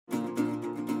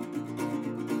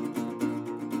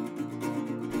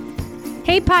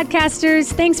Hey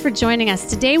podcasters, thanks for joining us.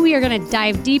 Today we are going to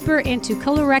dive deeper into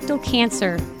colorectal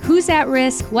cancer. Who's at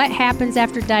risk, what happens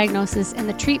after diagnosis, and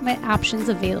the treatment options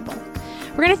available.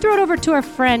 We're going to throw it over to our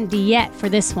friend Diet for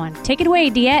this one. Take it away,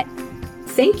 Diet.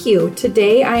 Thank you.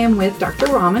 Today I am with Dr.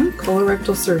 Raman,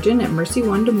 colorectal surgeon at Mercy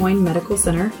One Des Moines Medical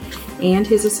Center, and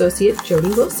his associate Jodi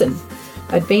Wilson,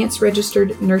 advanced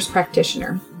registered nurse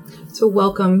practitioner. So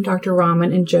welcome, Dr.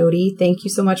 Raman and Jodi. Thank you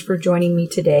so much for joining me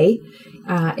today.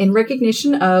 In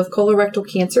recognition of Colorectal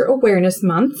Cancer Awareness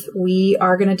Month, we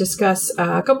are going to discuss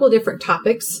a couple of different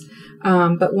topics,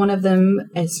 but one of them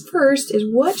as first is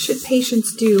what should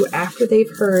patients do after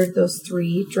they've heard those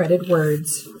three dreaded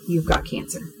words, you've got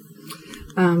cancer.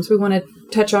 So we want to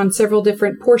touch on several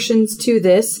different portions to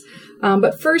this.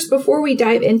 But first, before we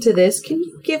dive into this, can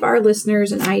you give our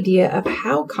listeners an idea of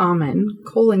how common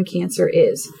colon cancer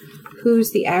is?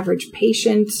 Who's the average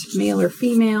patient, male or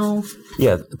female?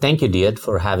 Yeah, thank you, Diet,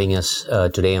 for having us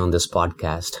today on this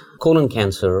podcast. Colon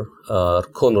cancer,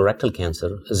 colorectal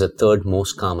cancer, is the third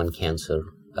most common cancer,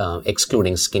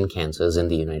 excluding skin cancers in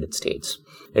the United States.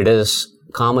 It is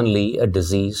commonly a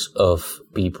disease of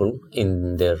people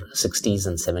in their 60s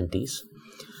and 70s.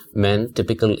 Men,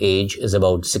 typical age is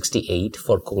about 68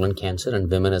 for colon cancer,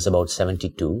 and women is about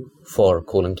 72 for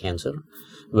colon cancer.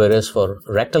 Whereas for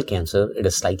rectal cancer, it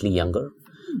is slightly younger.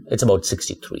 It's about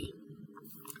 63.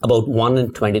 About 1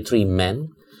 in 23 men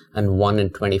and 1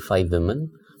 in 25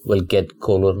 women will get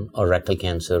colon or rectal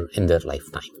cancer in their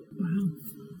lifetime. Wow.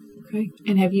 Okay.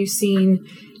 And have you seen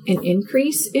an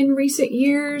increase in recent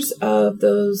years of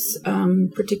those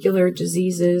particular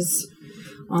diseases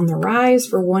on the rise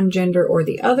for one gender or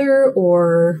the other,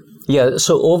 or? Yeah,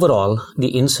 so overall,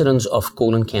 the incidence of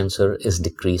colon cancer is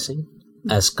decreasing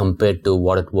as compared to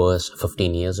what it was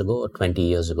 15 years ago or 20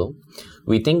 years ago.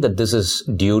 We think that this is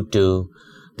due to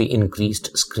the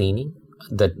increased screening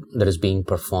that is being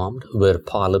performed, where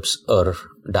polyps are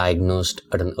diagnosed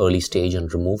at an early stage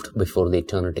and removed before they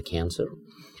turn into cancer.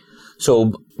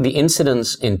 So the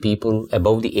incidence in people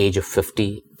above the age of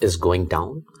 50 is going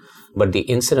down, but the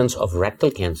incidence of rectal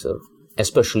cancer,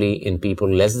 especially in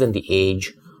people less than the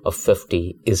age of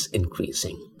 50, is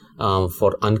increasing.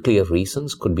 For unclear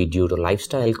reasons, could be due to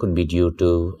lifestyle, could be due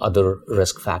to other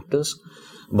risk factors.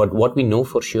 But what we know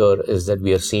for sure is that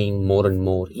we are seeing more and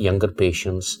more younger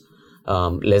patients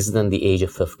less than the age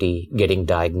of 50 getting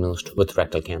diagnosed with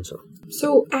rectal cancer.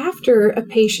 So after a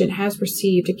patient has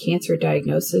received a cancer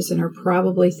diagnosis and are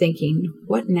probably thinking,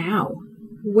 what now?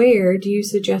 Where do you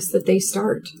suggest that they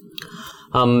start?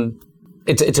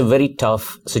 It's a very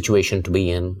tough situation to be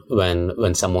in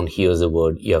when someone hears the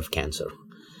word you have cancer.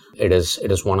 It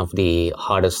is one of the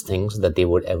hardest things that they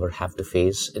would ever have to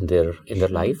face in their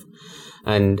life.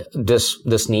 And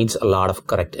this needs a lot of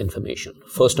correct information.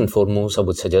 First and foremost, I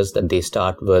would suggest that they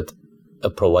start with a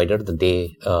provider that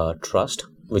they trust,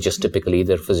 which is typically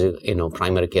their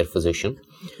primary care physician,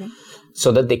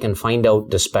 so that they can find out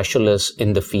the specialists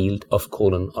in the field of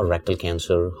colon or rectal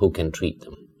cancer who can treat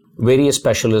them. Various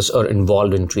specialists are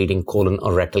involved in treating colon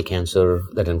or rectal cancer.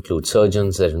 That includes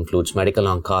surgeons, that includes medical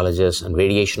oncologists and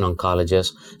radiation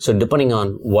oncologists. So depending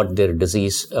on what their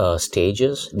disease stage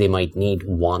is, they might need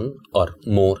one or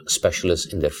more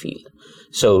specialists in their field.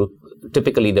 So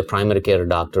typically the primary care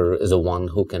doctor is the one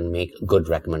who can make good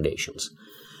recommendations.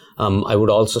 I would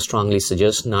also strongly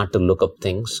suggest not to look up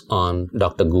things on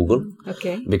Dr. Google,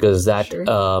 because that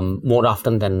more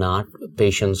often than not,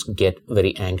 patients get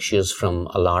very anxious from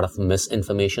a lot of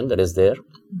misinformation that is there,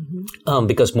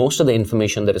 because most of the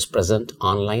information that is present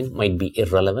online might be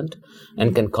irrelevant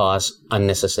and can cause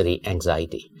unnecessary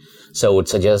anxiety. So I would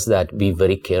suggest that be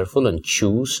very careful and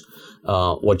choose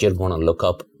what you're going to look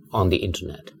up on the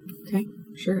internet. Okay.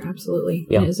 Sure, absolutely.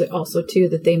 Yeah. And is it also, too,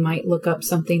 that they might look up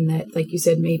something that, like you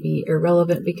said, may be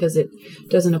irrelevant because it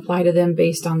doesn't apply to them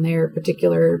based on their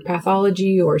particular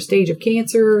pathology or stage of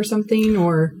cancer or something?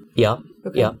 Or Yeah,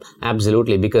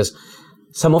 absolutely. Because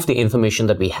some of the information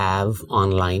that we have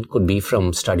online could be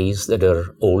from studies that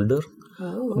are older.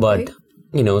 Oh, okay.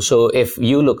 But, so if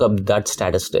you look up that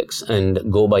statistics and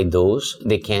go by those,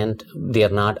 they are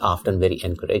not often very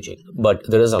encouraging. But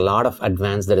there is a lot of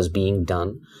advance that is being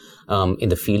done in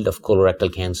the field of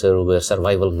colorectal cancer, where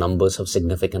survival numbers have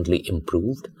significantly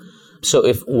improved. So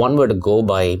if one were to go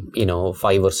by,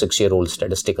 5 or 6 year old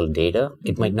statistical data,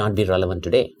 it might not be relevant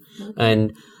today. Okay.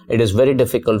 And it is very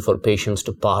difficult for patients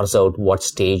to parse out what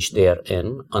stage they are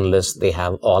in unless they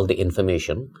have all the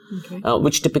information,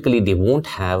 which typically they won't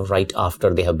have right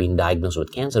after they have been diagnosed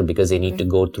with cancer, because they need to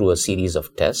go through a series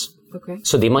of tests.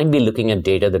 So they might be looking at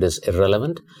data that is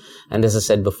irrelevant, and as I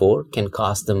said before, can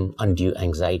cause them undue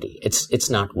anxiety. It's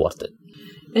not worth it.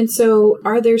 And so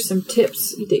are there some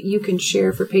tips that you can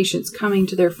share for patients coming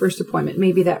to their first appointment?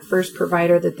 Maybe that first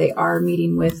provider that they are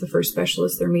meeting with, the first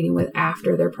specialist they're meeting with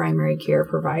after their primary care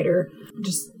provider.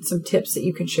 Just some tips that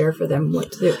you can share for them,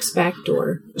 what to expect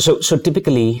or... So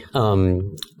typically,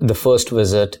 the first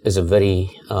visit is a very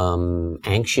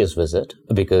anxious visit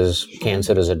because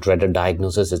cancer is a dreaded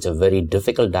diagnosis. It's a very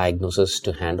difficult diagnosis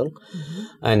to handle.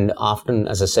 And often,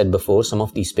 as I said before, some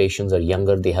of these patients are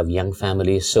younger, they have young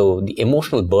families, so the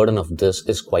emotional burden of this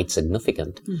is quite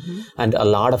significant. And a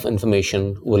lot of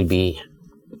information will be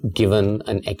given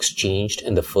and exchanged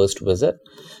in the first visit.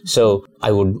 So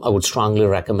I would strongly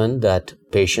recommend that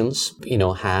patients,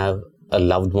 have a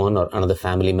loved one or another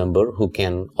family member who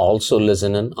can also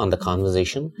listen in on the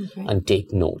conversation and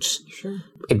take notes.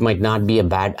 It might not be a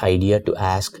bad idea to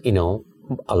ask,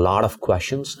 a lot of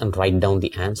questions and write down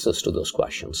the answers to those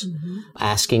questions.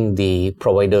 Asking the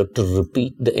provider to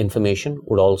repeat the information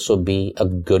would also be a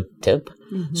good tip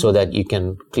so that you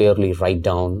can clearly write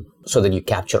down, so that you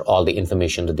capture all the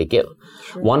information that they give.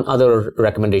 One other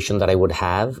recommendation that I would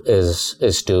have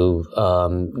is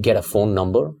to get a phone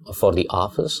number for the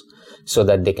office so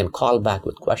that they can call back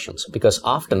with questions. Because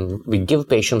often we give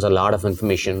patients a lot of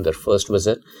information in their first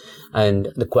visit and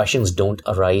the questions don't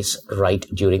arise right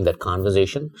during that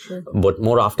conversation. But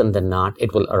more often than not,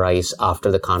 it will arise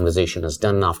after the conversation is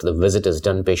done, after the visit is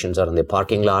done. Patients are in the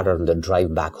parking lot or on the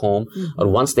drive back home, or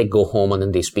once they go home and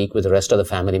then they speak with the rest of the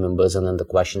family members and then the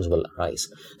questions will arise.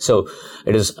 So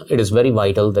it is very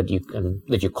vital that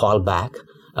you call back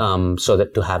so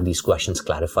that to have these questions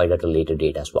clarified at a later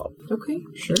date as well. Okay,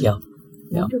 sure. Yeah.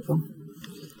 Wonderful.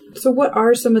 So what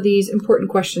are some of these important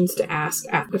questions to ask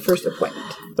at the first appointment?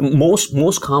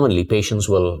 Most commonly, patients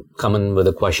will come in with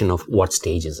a question of what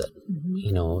stage is it?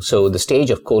 So the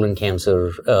stage of colon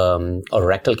cancer or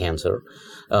rectal cancer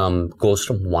goes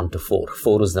from 1 to 4.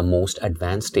 4 is the most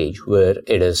advanced stage where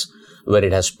it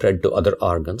has spread to other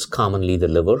organs, commonly the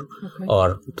liver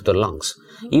or to the lungs.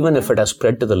 Even if it has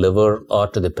spread to the liver or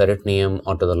to the peritoneum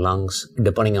or to the lungs,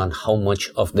 depending on how much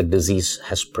of the disease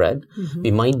has spread, we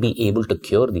might be able to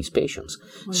cure these patients.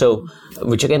 So,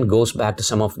 which again goes back to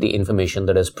some of the information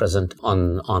that is present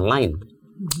online,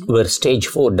 where stage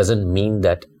 4 doesn't mean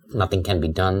that nothing can be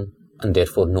done and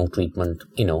therefore no treatment,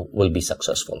 will be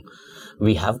successful.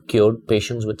 We have cured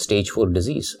patients with stage 4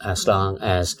 disease as long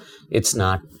as it's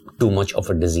not too much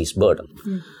of a disease burden.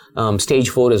 Stage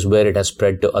 4 is where it has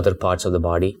spread to other parts of the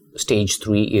body. Stage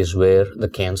 3 is where the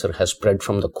cancer has spread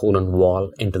from the colon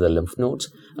wall into the lymph nodes.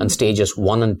 And stages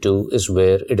 1 and 2 is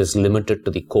where it is limited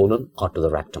to the colon or to the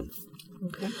rectum.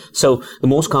 So the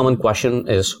most common question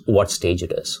is what stage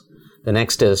it is. The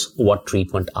next is what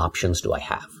treatment options do I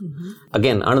have?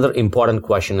 Again, another important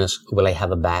question is, will I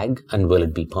have a bag and will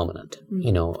it be permanent?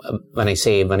 When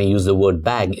I use the word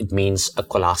bag, it means a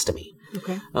colostomy.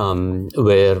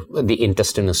 Where the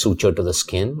intestine is sutured to the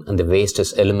skin and the waste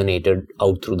is eliminated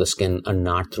out through the skin and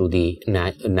not through the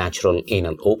natural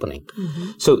anal opening.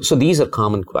 So these are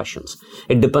common questions.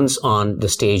 It depends on the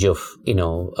stage of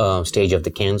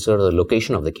the cancer, the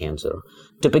location of the cancer.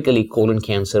 Typically, colon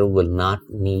cancer will not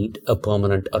need a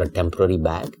permanent or a temporary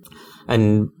bag.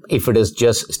 And if it is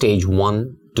just stage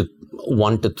 1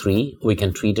 to 3, we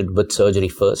can treat it with surgery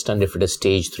first. And if it is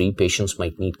stage 3, patients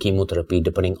might need chemotherapy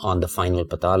depending on the final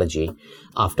pathology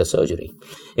after surgery.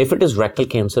 If it is rectal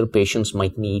cancer, patients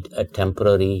might need a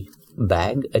temporary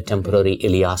bag, a temporary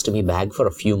ileostomy bag for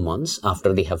a few months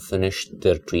after they have finished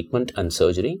their treatment and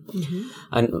surgery.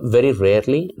 And very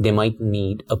rarely, they might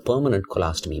need a permanent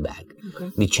colostomy bag.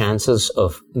 The chances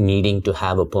of needing to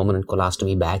have a permanent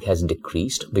colostomy bag has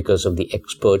decreased because of the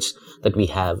experts that we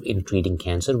have in treating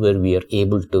cancer, where we are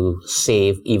able to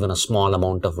save even a small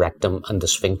amount of rectum and the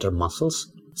sphincter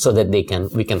muscles so that we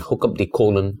can hook up the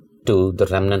colon to the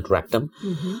remnant rectum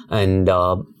and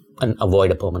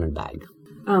avoid a permanent bag.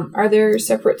 Are there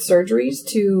separate surgeries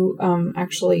to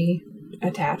actually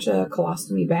attach a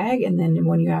colostomy bag, and then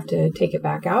when you have to take it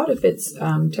back out, if it's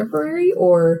temporary,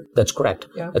 or? That's correct.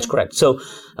 That's correct. So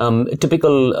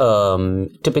typically,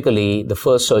 the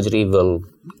first surgery will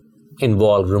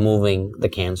involve removing the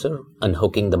cancer and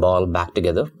hooking the ball back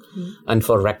together. And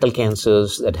for rectal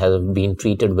cancers that have been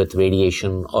treated with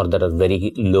radiation or that are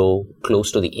very low,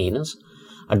 close to the anus,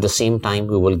 at the same time,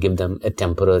 we will give them a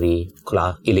temporary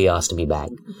ileostomy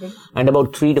bag. And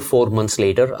about 3 to 4 months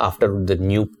later, after the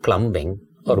new plumbing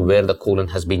or where the colon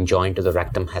has been joined to the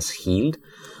rectum has healed,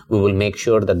 we will make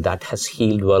sure that has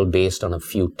healed well based on a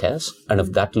few tests. And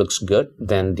if that looks good,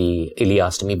 then the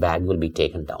ileostomy bag will be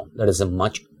taken down. That is a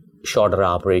much shorter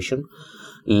operation,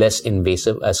 less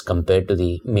invasive as compared to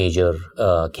the major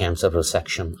cancer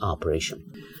resection operation.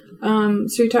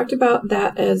 So you talked about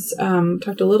that as,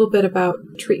 talked a little bit about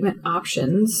treatment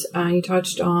options. You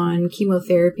touched on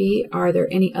chemotherapy. Are there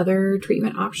any other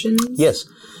treatment options? Yes.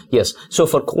 So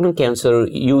for colon cancer,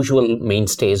 usual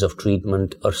mainstays of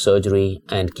treatment are surgery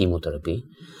and chemotherapy.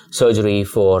 Surgery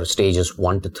for stages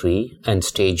 1 to 3 and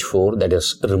stage 4, that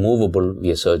is removable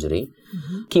via surgery.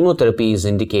 Chemotherapy is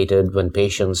indicated when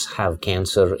patients have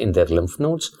cancer in their lymph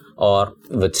nodes or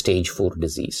with stage 4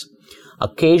 disease.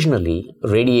 Occasionally,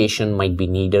 radiation might be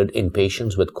needed in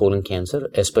patients with colon cancer,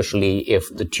 especially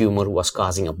if the tumor was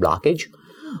causing a blockage,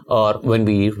 or when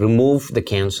we remove the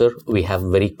cancer, we have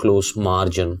very close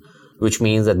margin, which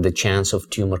means that the chance of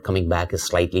tumor coming back is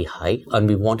slightly high, and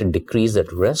we want to decrease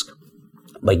that risk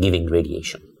by giving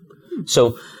radiation.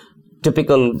 So,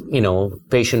 typical,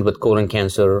 patient with colon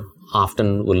cancer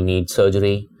often will need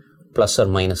surgery, plus or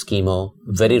minus chemo,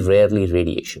 very rarely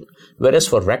radiation. Whereas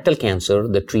for rectal cancer,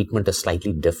 the treatment is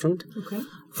slightly different. Okay.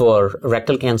 For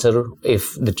rectal cancer,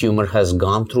 if the tumor has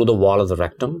gone through the wall of the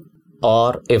rectum,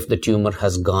 or if the tumor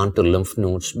has gone to lymph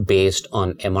nodes based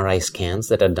on MRI scans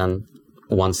that are done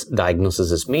once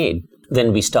diagnosis is made,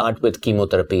 then we start with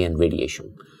chemotherapy and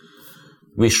radiation.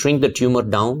 We shrink the tumor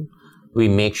down, we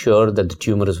make sure that the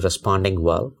tumor is responding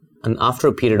well, and after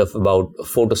a period of about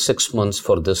 4 to 6 months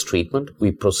for this treatment,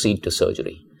 we proceed to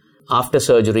surgery. After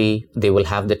surgery, they will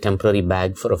have the temporary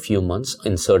bag for a few months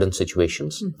in certain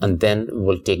situations, and then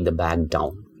we'll take the bag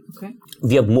down. Okay.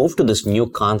 We have moved to this new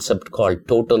concept called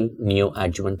total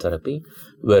neoadjuvant therapy,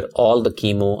 where all the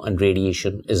chemo and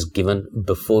radiation is given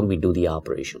before we do the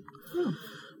operation.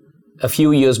 A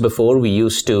few years before, we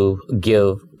used to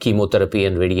give chemotherapy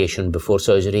and radiation before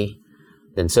surgery,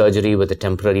 then surgery with a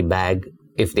temporary bag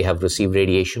if they have received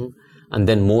radiation, and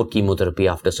then more chemotherapy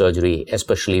after surgery.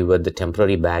 Especially with the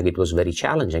temporary bag, it was very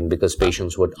challenging because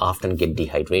patients would often get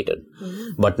dehydrated.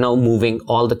 But now moving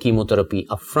all the chemotherapy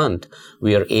up front,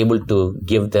 we are able to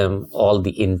give them all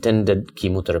the intended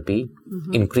chemotherapy,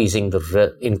 increasing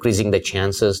the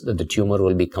chances that the tumor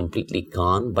will be completely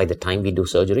gone by the time we do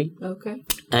surgery. Okay.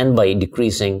 And by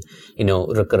decreasing,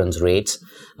 recurrence rates,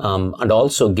 and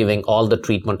also giving all the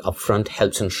treatment upfront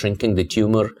helps in shrinking the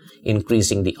tumor,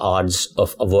 increasing the odds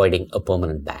of avoiding a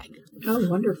permanent bag. Oh,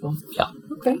 wonderful. Yeah.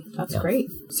 Okay, that's great.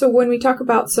 So when we talk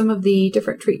about some of the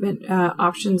different treatment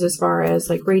options as far as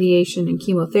like radiation and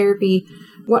chemotherapy,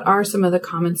 what are some of the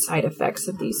common side effects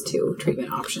of these two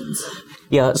treatment options?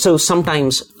 Yeah, so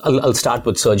sometimes I'll start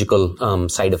with surgical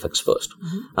side effects first.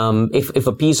 If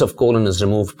a piece of colon is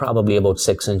removed, probably about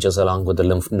 6 inches along with the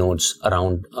lymph nodes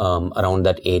around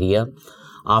that area,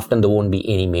 often there won't be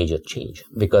any major change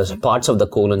because parts of the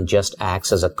colon just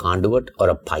acts as a conduit or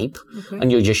a pipe,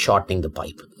 and you're just shortening the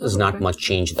pipe. There's not much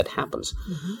change that happens.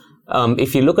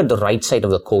 If you look at the right side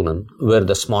of the colon, where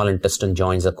the small intestine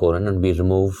joins the colon, and we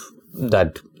remove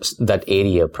that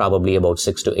area, probably about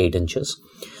 6 to 8 inches,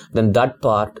 then that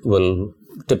part will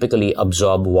typically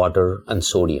absorb water and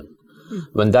sodium.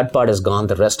 When that part is gone,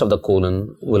 the rest of the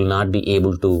colon will not be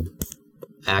able to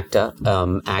act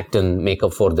and make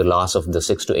up for the loss of the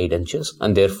 6 to 8 inches,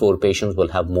 and therefore patients will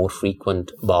have more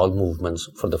frequent bowel movements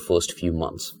for the first few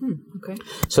months. Okay.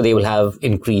 So they will have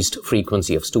increased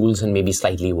frequency of stools and maybe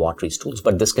slightly watery stools,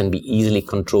 but this can be easily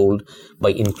controlled by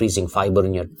increasing fiber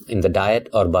in the diet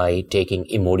or by taking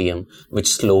Imodium, which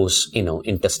slows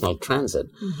intestinal transit.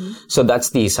 So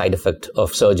that's the side effect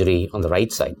of surgery on the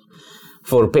right side.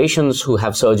 For patients who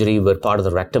have surgery where part of the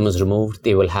rectum is removed,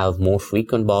 they will have more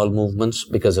frequent bowel movements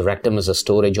because the rectum is a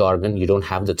storage organ. You don't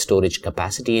have that storage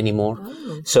capacity anymore.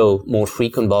 So more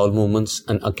frequent bowel movements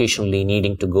and occasionally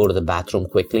needing to go to the bathroom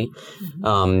quickly,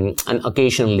 and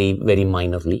occasionally very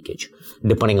minor leakage,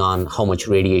 depending on how much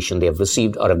radiation they have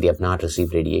received or if they have not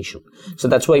received radiation. So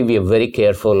that's why we are very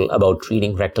careful about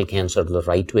treating rectal cancer the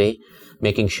right way,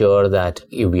 making sure that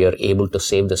we are able to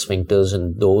save the sphincters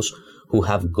in those who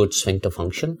have good sphincter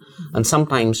function. And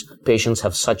sometimes patients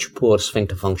have such poor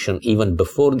sphincter function even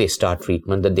before they start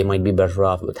treatment that they might be better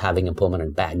off with having a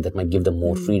permanent bag that might give them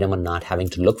more freedom and not having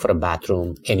to look for a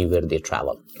bathroom anywhere they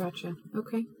travel. Gotcha.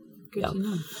 Okay. Good to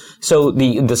know. So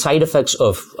the side effects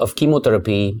of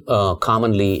chemotherapy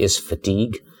commonly is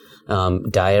fatigue,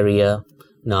 diarrhea,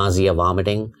 nausea,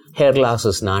 vomiting. Hair loss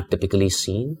is not typically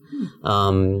seen,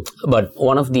 but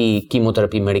one of the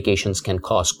chemotherapy medications can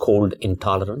cause cold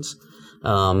intolerance,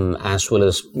 as well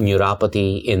as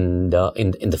neuropathy in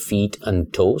the feet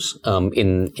and toes,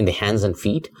 in the hands and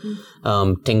feet,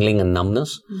 tingling and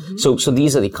numbness. So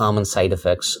these are the common side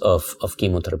effects of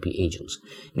chemotherapy agents.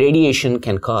 Radiation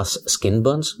can cause skin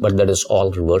burns, but that is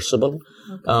all reversible.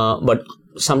 But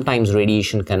sometimes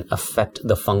radiation can affect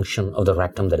the function of the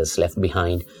rectum that is left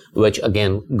behind, which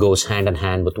again goes hand in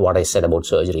hand with what I said about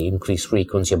surgery: increased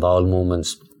frequency of bowel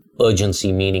movements,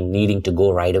 urgency, meaning needing to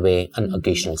go right away, and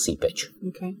occasional seepage.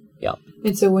 Okay. Yeah.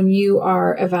 And so when you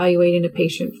are evaluating a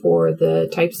patient for the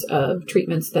types of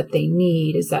treatments that they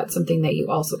need, is that something that you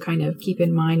also kind of keep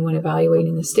in mind when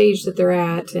evaluating the stage that they're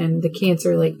at and the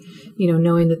cancer, like,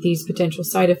 knowing that these potential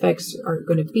side effects are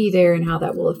going to be there and how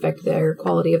that will affect their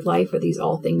quality of life? Are these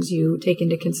all things you take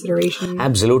into consideration?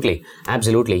 Absolutely.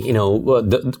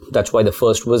 That's why the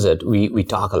first visit, we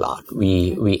talk a lot.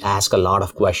 We ask a lot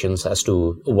of questions as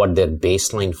to what their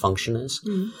baseline function is,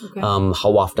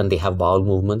 how often they have bowel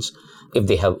movements, if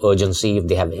they have urgency, if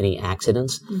they have any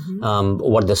accidents,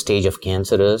 what the stage of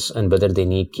cancer is, and whether they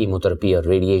need chemotherapy or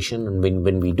radiation. And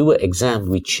when we do an exam,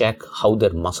 we check how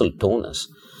their muscle tone is.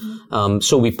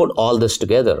 So we put all this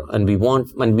together, and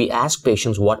we ask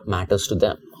patients what matters to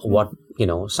them.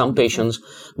 Some patients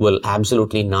will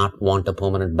absolutely not want a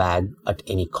permanent bag at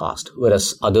any cost,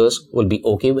 whereas others will be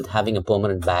okay with having a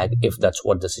permanent bag if that's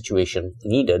what the situation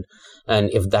needed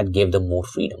and if that gave them more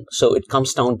freedom. So it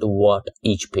comes down to what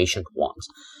each patient wants.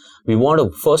 We want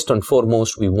to, first and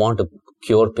foremost,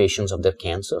 cure patients of their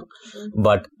cancer,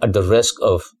 but at the risk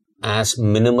of as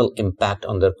minimal impact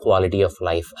on their quality of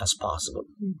life as possible.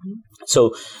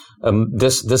 So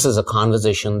this is a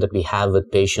conversation that we have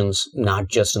with patients, not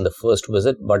just in the first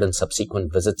visit, but in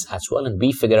subsequent visits as well. And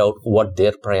we figure out what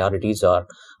their priorities are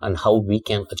and how we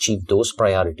can achieve those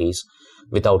priorities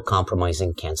without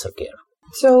compromising cancer care.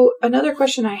 So another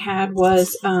question I had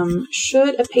was,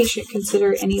 should a patient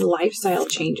consider any lifestyle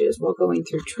changes while going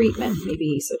through treatment,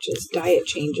 maybe such as diet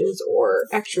changes or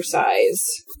exercise?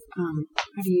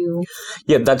 How do you?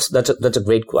 Yeah, that's a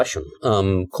great question.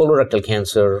 Colorectal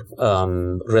cancer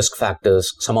risk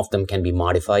factors, some of them can be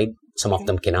modified, some of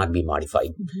them cannot be modified.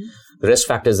 The risk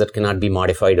factors that cannot be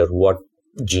modified are what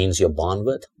genes you're born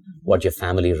with, what your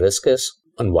family risk is,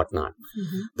 and whatnot.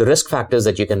 The risk factors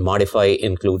that you can modify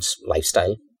includes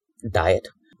lifestyle, diet,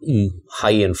 high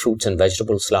in fruits and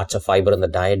vegetables, lots of fiber in the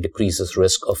diet decreases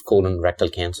risk of colon rectal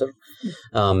cancer.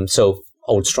 So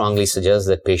I would strongly suggest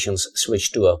that patients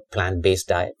switch to a plant-based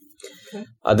diet.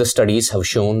 Other studies have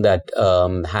shown that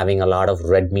having a lot of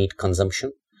red meat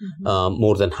consumption,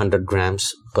 more than 100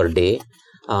 grams per day,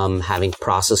 having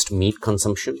processed meat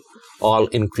consumption, all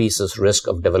increases risk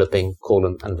of developing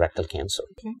colon and rectal cancer.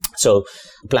 So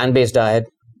plant-based diet,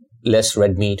 less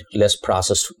red meat, less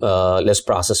processed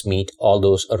meat, all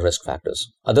those are risk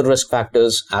factors. Other risk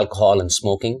factors, alcohol and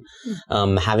smoking,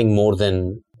 having more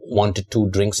than 1 to 2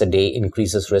 drinks a day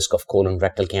increases risk of colon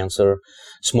rectal cancer.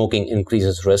 Smoking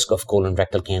increases risk of colon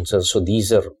rectal cancer. So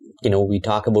these are, we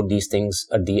talk about these things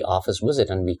at the office visit,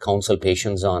 and we counsel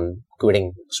patients on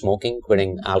quitting smoking,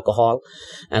 quitting alcohol,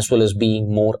 as well as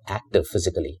being more active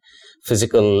physically.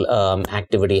 Physical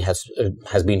activity has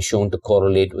been shown to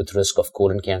correlate with risk of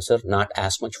colon cancer, not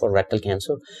as much for rectal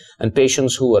cancer. And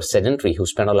patients who are sedentary, who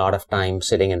spend a lot of time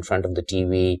sitting in front of the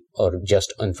TV or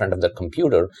just in front of the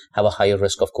computer, have a higher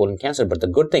risk of colon cancer. But the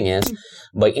good thing is,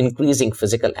 by increasing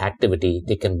physical activity,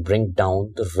 they can bring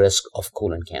down the risk of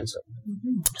colon cancer.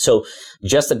 So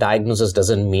just the diagnosis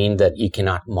doesn't mean that you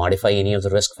cannot modify any of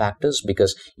the risk factors,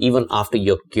 because even after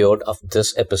you're cured of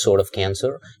this episode of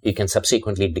cancer, you can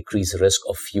subsequently decrease the risk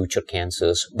of future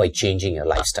cancers by changing your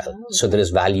lifestyle. So there is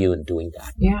value in doing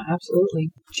that. Yeah,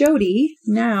 absolutely. Jodi,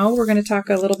 now we're going to talk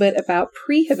a little bit about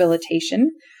prehabilitation.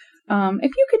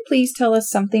 If you could please tell us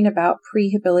something about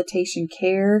prehabilitation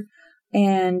care.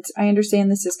 And I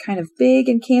understand this is kind of big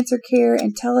in cancer care,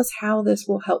 and tell us how this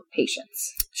will help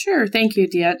patients. Sure. Thank you,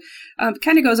 Diet.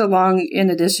 Kind of goes along in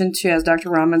addition to, as Dr.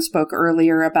 Raman spoke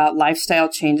earlier, about lifestyle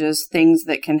changes, things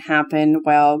that can happen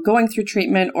while going through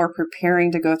treatment or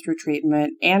preparing to go through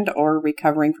treatment and or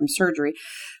recovering from surgery.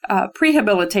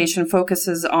 Prehabilitation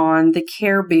focuses on the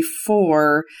care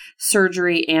before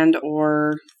surgery and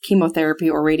or chemotherapy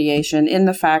or radiation, in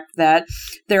the fact that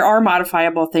there are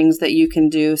modifiable things that you can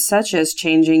do, such as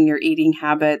changing your eating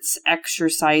habits,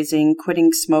 exercising,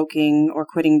 quitting smoking or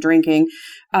quitting drinking,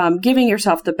 giving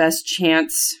yourself the best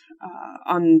chance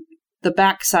on the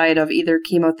backside of either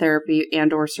chemotherapy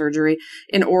and or surgery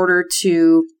in order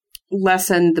to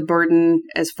lessen the burden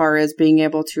as far as being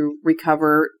able to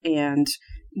recover and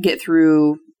get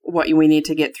through what we need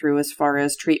to get through as far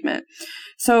as treatment.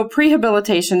 So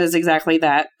prehabilitation is exactly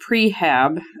that.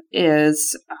 Prehab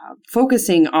is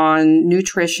focusing on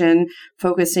nutrition,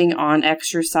 focusing on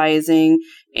exercising,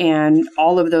 and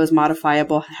all of those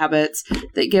modifiable habits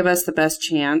that give us the best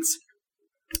chance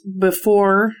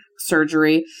before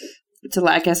surgery to,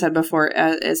 like I said before,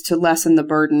 is to lessen the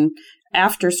burden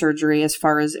after surgery as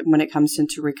far as when it comes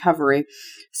into recovery.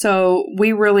 So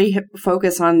we really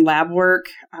focus on lab work,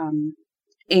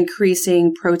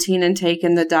 increasing protein intake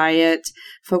in the diet,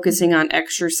 focusing on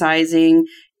exercising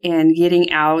and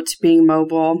getting out, being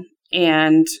mobile,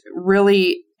 and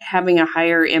really having a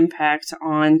higher impact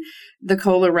on the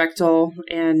colorectal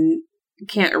and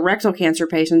rectal cancer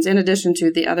patients, in addition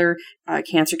to the other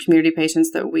cancer community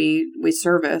patients that we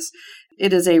service.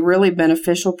 It is a really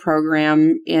beneficial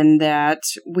program in that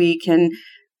we can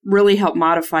really help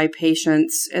modify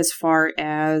patients as far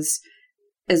as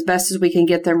best as we can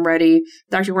get them ready.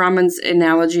 Dr. Raman's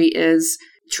analogy is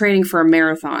training for a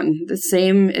marathon. The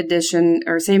same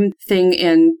thing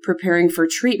in preparing for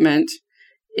treatment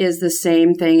is the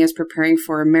same thing as preparing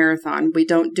for a marathon. We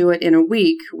don't do it in a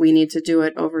week. We need to do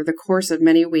it over the course of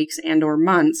many weeks and or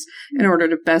months in order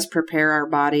to best prepare our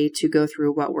body to go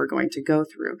through what we're going to go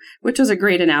through, which is a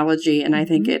great analogy. And I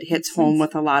think it hits home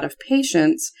with a lot of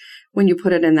patients when you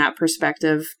put it in that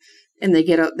perspective, and they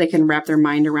can wrap their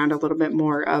mind around a little bit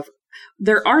more of,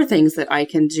 there are things that I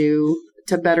can do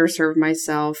to better serve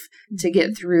myself, to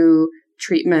get through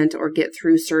treatment or get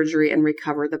through surgery and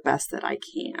recover the best that I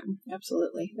can.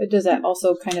 Absolutely. But does that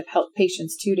also kind of help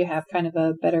patients too to have kind of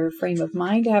a better frame of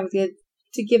mind,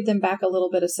 to give them back a little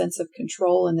bit of sense of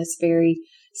control in this very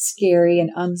scary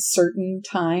and uncertain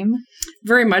time?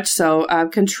 Very much so.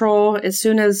 Control, as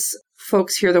soon as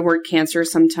folks hear the word cancer,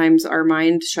 sometimes our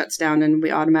mind shuts down and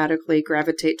we automatically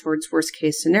gravitate towards worst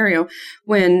case scenario.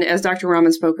 When, as Dr.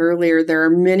 Raman spoke earlier, there are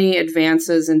many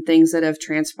advances and things that have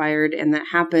transpired and that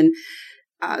happen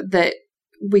that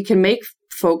we can make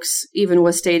folks, even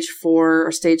with stage 4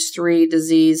 or stage 3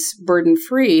 disease, burden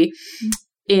free.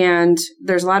 And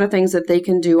there's a lot of things that they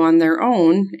can do on their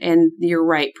own. And you're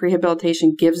right,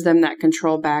 prehabilitation gives them that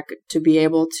control back to be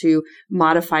able to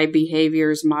modify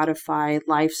behaviors, modify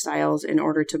lifestyles in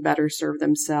order to better serve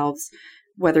themselves,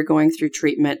 whether going through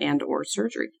treatment and or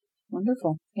surgery.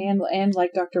 Wonderful. And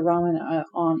like Dr. Raman,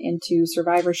 on into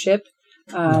survivorship,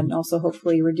 and also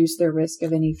hopefully reduce their risk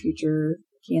of any future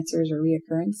cancers or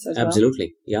reoccurrence as well.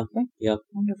 Absolutely. Yeah. Okay. Yeah.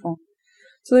 Wonderful.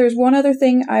 So there's one other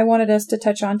thing I wanted us to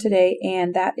touch on today,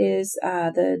 and that is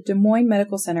the Des Moines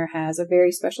Medical Center has a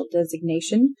very special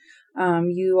designation.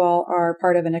 You all are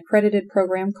part of an accredited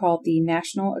program called the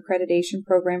National Accreditation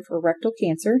Program for Rectal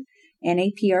Cancer,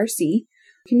 NAPRC.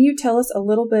 Can you tell us a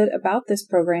little bit about this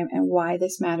program and why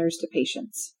this matters to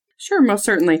patients? Sure, most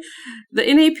certainly. The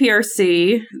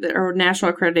NAPRC, or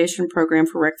National Accreditation Program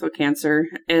for Rectal Cancer,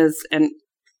 is an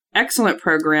excellent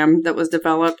program that was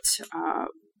developed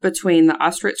between the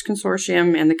Ostrich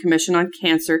Consortium and the Commission on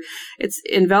Cancer. It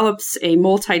envelops a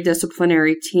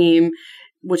multidisciplinary team,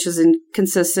 which is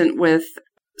consistent with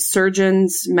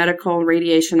surgeons, medical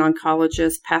radiation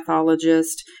oncologists,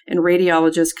 pathologists, and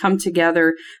radiologists come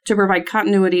together to provide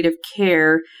continuity of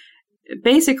care.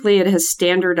 Basically, it has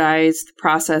standardized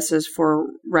processes for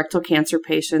rectal cancer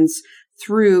patients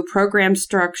through program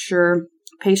structure,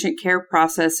 patient care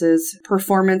processes,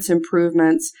 performance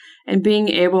improvements, and being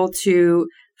able to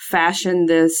fashion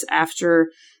this after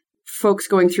folks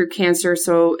going through cancer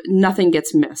so nothing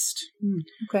gets missed.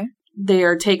 Okay. They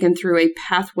are taken through a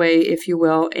pathway, if you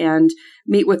will, and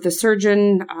meet with the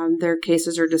surgeon. Their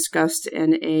cases are discussed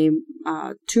in a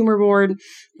tumor board,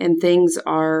 and things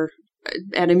are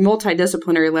at a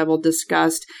multidisciplinary level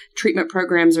discussed. Treatment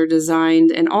programs are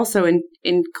designed, and also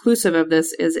inclusive of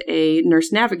this is a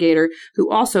nurse navigator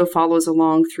who also follows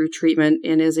along through treatment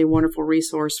and is a wonderful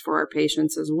resource for our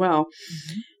patients as well.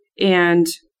 Mm-hmm. And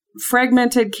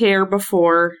fragmented care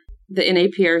before the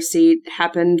NAPRC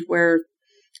happened where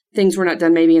things were not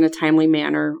done maybe in a timely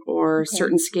manner, or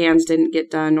certain scans didn't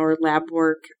get done, or lab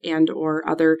work and or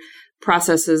other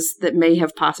processes that may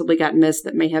have possibly got missed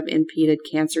that may have impeded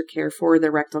cancer care for the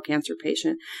rectal cancer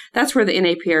patient. That's where the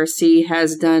NAPRC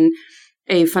has done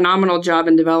a phenomenal job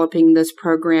in developing this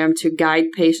program to guide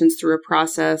patients through a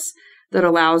process that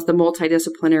allows the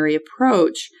multidisciplinary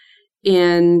approach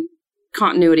in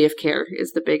continuity of care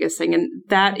is the biggest thing. And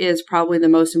that is probably the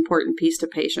most important piece to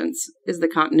patients, is the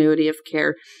continuity of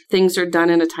care. Things are done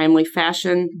in a timely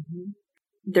fashion. Mm-hmm.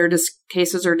 Their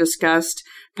cases are discussed.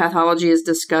 Pathology is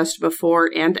discussed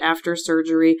before and after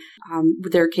surgery.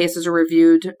 Their cases are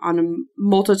reviewed on a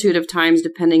multitude of times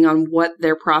depending on what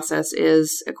their process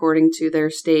is according to their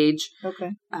stage,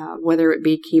 whether it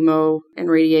be chemo and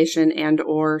radiation and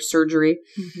or surgery.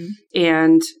 Mm-hmm.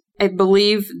 And I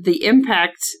believe the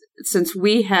impact, since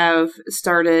we have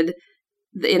started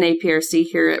the NAPRC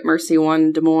here at Mercy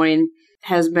One Des Moines,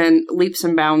 has been leaps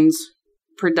and bounds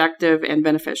productive and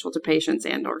beneficial to patients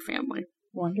and or family.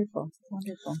 Wonderful.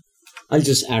 Wonderful. I'll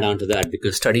just add on to that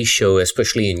because studies show,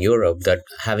 especially in Europe, that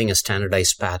having a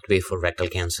standardized pathway for rectal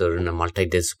cancer in a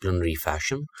multidisciplinary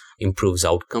fashion improves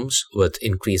outcomes with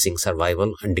increasing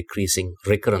survival and decreasing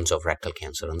recurrence of rectal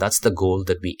cancer. And that's the goal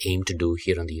that we aim to do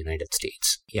here in the United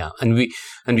States. Yeah, and we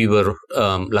were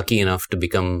lucky enough to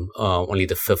become only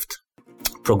the 5th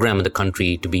program in the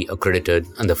country to be accredited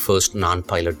and the first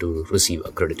non-pilot to receive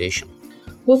accreditation.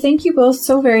 Well, thank you both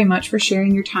so very much for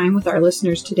sharing your time with our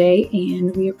listeners today,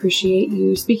 and we appreciate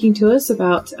you speaking to us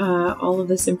about all of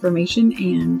this information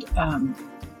and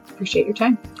appreciate your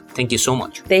time. Thank you so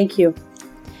much. Thank you.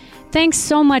 Thanks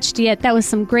so much, Diet. That was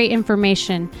some great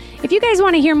information. If you guys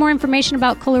want to hear more information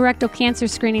about colorectal cancer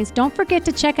screenings, don't forget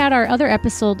to check out our other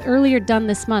episode earlier done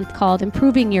this month called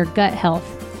Improving Your Gut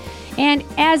Health. And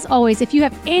as always, if you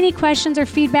have any questions or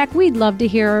feedback, we'd love to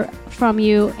hear from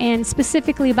you, and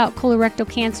specifically about colorectal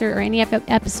cancer or any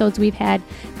episodes we've had,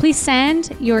 please send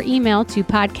your email to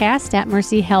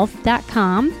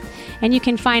podcast@mercyhealth.com. And you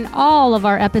can find all of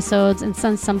our episodes and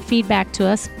send some feedback to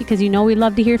us, because we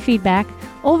love to hear feedback,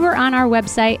 over on our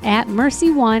website at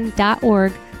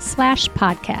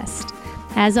mercyone.org/podcast.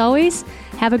 As always,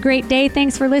 have a great day.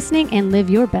 Thanks for listening and live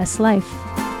your best life.